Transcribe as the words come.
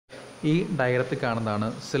ഈ ഡയഗ്രത്തിൽ കാണുന്നതാണ്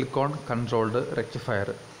silicone controlled rectifier.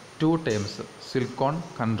 2 terms silicone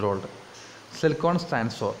controlled. Silicone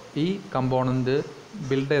stands for, ഈ കമ്പോണൻറ്റ്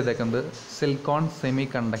ബിൽഡ് ചെയ്തേക്കുന്നത് സിലിക്കോൺ സെമി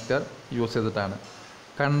കണ്ടക്ടർ യൂസ് ചെയ്തിട്ടാണ്.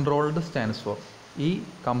 കൺട്രോൾഡ് സ്റ്റാൻഡ്സ് ഫോർ, ഈ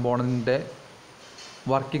കമ്പോണൻറ്റിൻ്റെ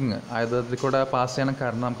വർക്കിംഗ്, അതായത് ഇതിൽ കൂടെ പാസ് ചെയ്യണ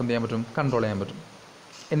കാരണം നമുക്ക് എന്ത് ചെയ്യാൻ പറ്റും, കൺട്രോൾ ചെയ്യാൻ പറ്റും.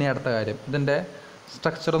 ഇനി അടുത്ത കാര്യം, ഇതിൻ്റെ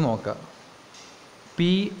സ്ട്രക്ചർ നോക്കുക.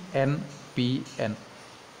 PNPN,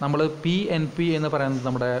 നമ്മൾ PNP എന്ന് പറയുന്നത്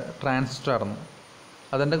നമ്മുടെ ട്രാൻസിസ്റ്റർ ആയിരുന്നു.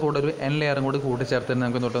 അതിൻ്റെ കൂടെ ഒരു N ലെയറും കൂടി കൂട്ടിച്ചേർത്ത്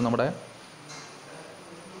നമുക്ക് തൊട്ട് നമ്മുടെ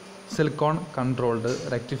സിലിക്കോൺ കൺട്രോൾഡ്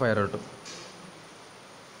റെക്ടിഫയർ കിട്ടും.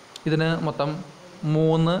 ഇതിന് മൊത്തം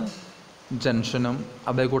 3 ജംഗ്ഷനും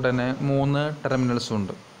അതേക്കൂട്ട് തന്നെ 3 ടെർമിനൽസും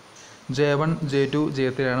ഉണ്ട്. J1, J2,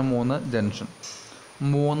 J3 ആണ് 3 ജംഗ്ഷൻ.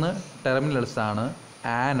 3 ടെർമിനൽസാണ്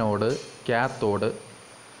ആനോഡ്, കാത്തോഡ്,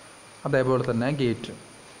 അതേപോലെ തന്നെ ഗേറ്റ്.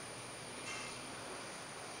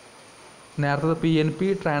 നേരത്തെ PNP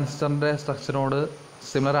ട്രാൻസിസ്റ്ററിൻ്റെ സ്ട്രക്ചറിനോട്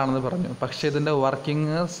സിമിലർ ആണെന്ന് പറഞ്ഞു. പക്ഷേ ഇതിൻ്റെ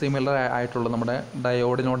വർക്കിംഗ് സിമിലർ ആയിട്ടുള്ളത് നമ്മുടെ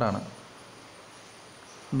ഡയോഡിനോടാണ്.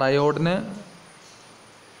 ഡയോഡിന്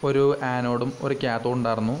ഒരു ആനോഡും ഒരു കാത്തോഡും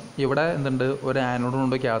ഉണ്ടായിരുന്നു. ഇവിടെ എന്തുണ്ട്, ഒരു ആനോഡും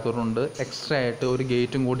ഉണ്ട്, കാത്തോഡും ഉണ്ട്. എക്സ്ട്രാ ആയിട്ട് ഒരു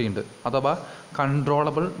ഗേറ്റും കൂടിയുണ്ട്. അഥവാ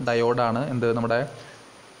കൺട്രോളബിൾ ഡയോഡാണ് എന്ത്, നമ്മുടെ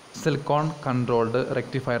സിലിക്കോൺ കൺട്രോൾഡ്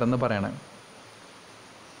റെക്ടിഫയർ എന്ന് പറയണേ.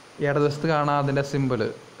 ഇടതുവശത്ത് കാണാൻ അതിൻ്റെ സിമ്പിൾ,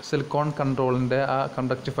 സിലിക്കോൺ കൺട്രോളിൻ്റെ ആ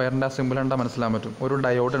റെക്ടിഫയറിൻ്റെ ആ സിമ്പിൾ കണ്ടാൽ മനസ്സിലാൻ പറ്റും. ഒരു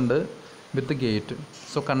ഡയോഡ് ഉണ്ട് വിത്ത് ഗേറ്റ്.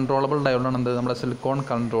 സോ കൺട്രോളബിൾ ഡയോഡാണ് എന്ത്, നമ്മുടെ സിലിക്കോൺ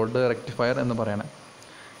കൺട്രോൾഡ് റെക്ടിഫയർ എന്ന് പറയണേ.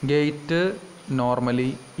 Gate normally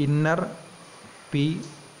inner P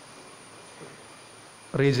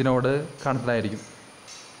റീജിയനോട് connected ആയിരിക്കും.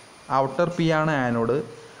 ഔട്ടർ P ആണ് ആനോഡ്,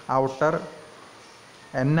 ഔട്ടർ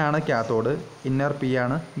N ആണ് കാത്തോഡ്, ഇന്നർ P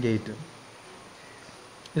ആണ് ഗേറ്റ്.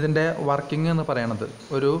 ഇതിൻ്റെ വർക്കിംഗ് എന്ന് പറയണത്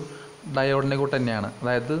ഒരു ഡയോഡിനെ കൂട്ട് തന്നെയാണ്.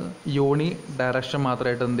 അതായത് യൂണി ഡയറക്ഷൻ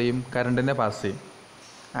മാത്രമായിട്ട് എന്ത് ചെയ്യും, കറണ്ടിനെ പാസ് ചെയ്യും.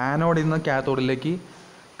 ആനോഡിൽ നിന്ന് കാത്തോഡിലേക്ക്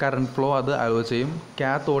കറണ്ട് ഫ്ലോ അത് അലോ ചെയ്യും.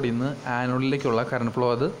 കാത്തോഡിൽ നിന്ന് ആനോഡിലേക്കുള്ള കറണ്ട് ഫ്ലോ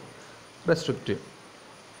അത് റെസ്ട്രിക്റ്റ് ചെയ്യും.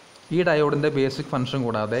 ഈ ഡയോഡിൻ്റെ ബേസിക് ഫംഗ്ഷൻ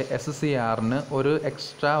കൂടാതെ SCRന് ഒരു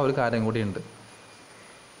എക്സ്ട്രാ ഒരു കാര്യം കൂടിയുണ്ട്.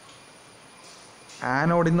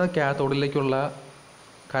 ആനോഡിൽ നിന്ന് കാത്തോഡിലേക്കുള്ള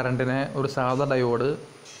കറണ്ടിനെ ഒരു സാധാ ഡയോഡ്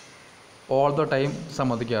ഓൾ ദ ടൈം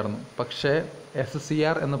സമ്മതിക്കാറുണ്ട്. പക്ഷേ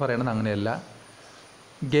SCR എന്ന് പറയുന്നത് അങ്ങനെയല്ല.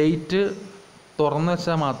 ഗേറ്റ് തുറന്നു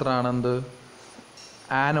വെച്ചാൽ മാത്രമാണ് എന്ത്,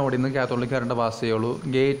 ആനോഡിൽ നിന്ന് കാത്തോഡിലേക്ക് കറണ്ട് പാസ് ചെയ്യുള്ളൂ.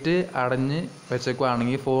 ഗേറ്റ് അടഞ്ഞ്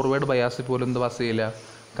വെച്ചേക്കുകയാണെങ്കിൽ ഫോർവേഡ് ബയാസിൽ പോലും എന്ത് പാസ് ചെയ്യില്ല,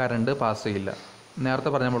 കറണ്ട് പാസ് ചെയ്യില്ല. നേരത്തെ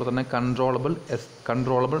പറഞ്ഞ പോലെ തന്നെ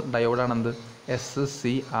കൺട്രോളബിൾ ഡയോഡാണ് എന്ത്,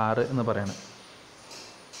 SCR എന്ന് പറയുന്നത്.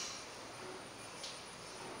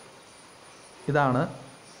 ഇതാണ്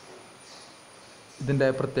ഇതിൻ്റെ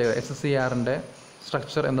പ്രത്യേകത, SCRൻ്റെ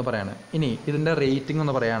സ്ട്രക്ചർ എന്ന് പറയുന്നത്. ഇനി ഇതിൻ്റെ റേറ്റിംഗ്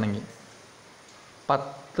എന്ന് പറയുകയാണെങ്കിൽ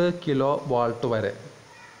 10 കിലോ വാൾട്ട് വരെ,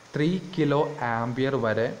 3 കിലോ ആംപിയർ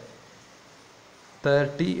വരെ,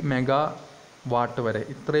 30 മെഗാ വാട്ട് വരെ,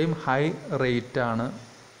 ഇത്രയും ഹൈ റേറ്റാണ്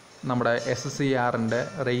നമ്മുടെ SCRൻ്റെ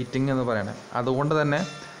റേറ്റിംഗ് എന്ന് പറയുന്നത്. അതുകൊണ്ട് തന്നെ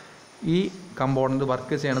ഈ കമ്പോണൻറ്റ്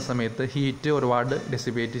വർക്ക് ചെയ്യുന്ന സമയത്ത് ഹീറ്റ് ഒരുപാട്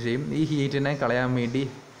ഡിസിപ്പേറ്റ് ചെയ്യും. ഈ ഹീറ്റിനെ കളയാൻ വേണ്ടി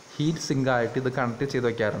ഹീറ്റ് സിങ്കായിട്ട് ഇത് കണക്ട് ചെയ്ത്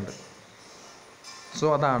വയ്ക്കാറുണ്ട്. സോ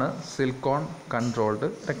അതാണ് സിലിക്കോൺ കൺട്രോൾഡ്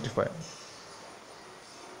റെക്ടിഫയർ.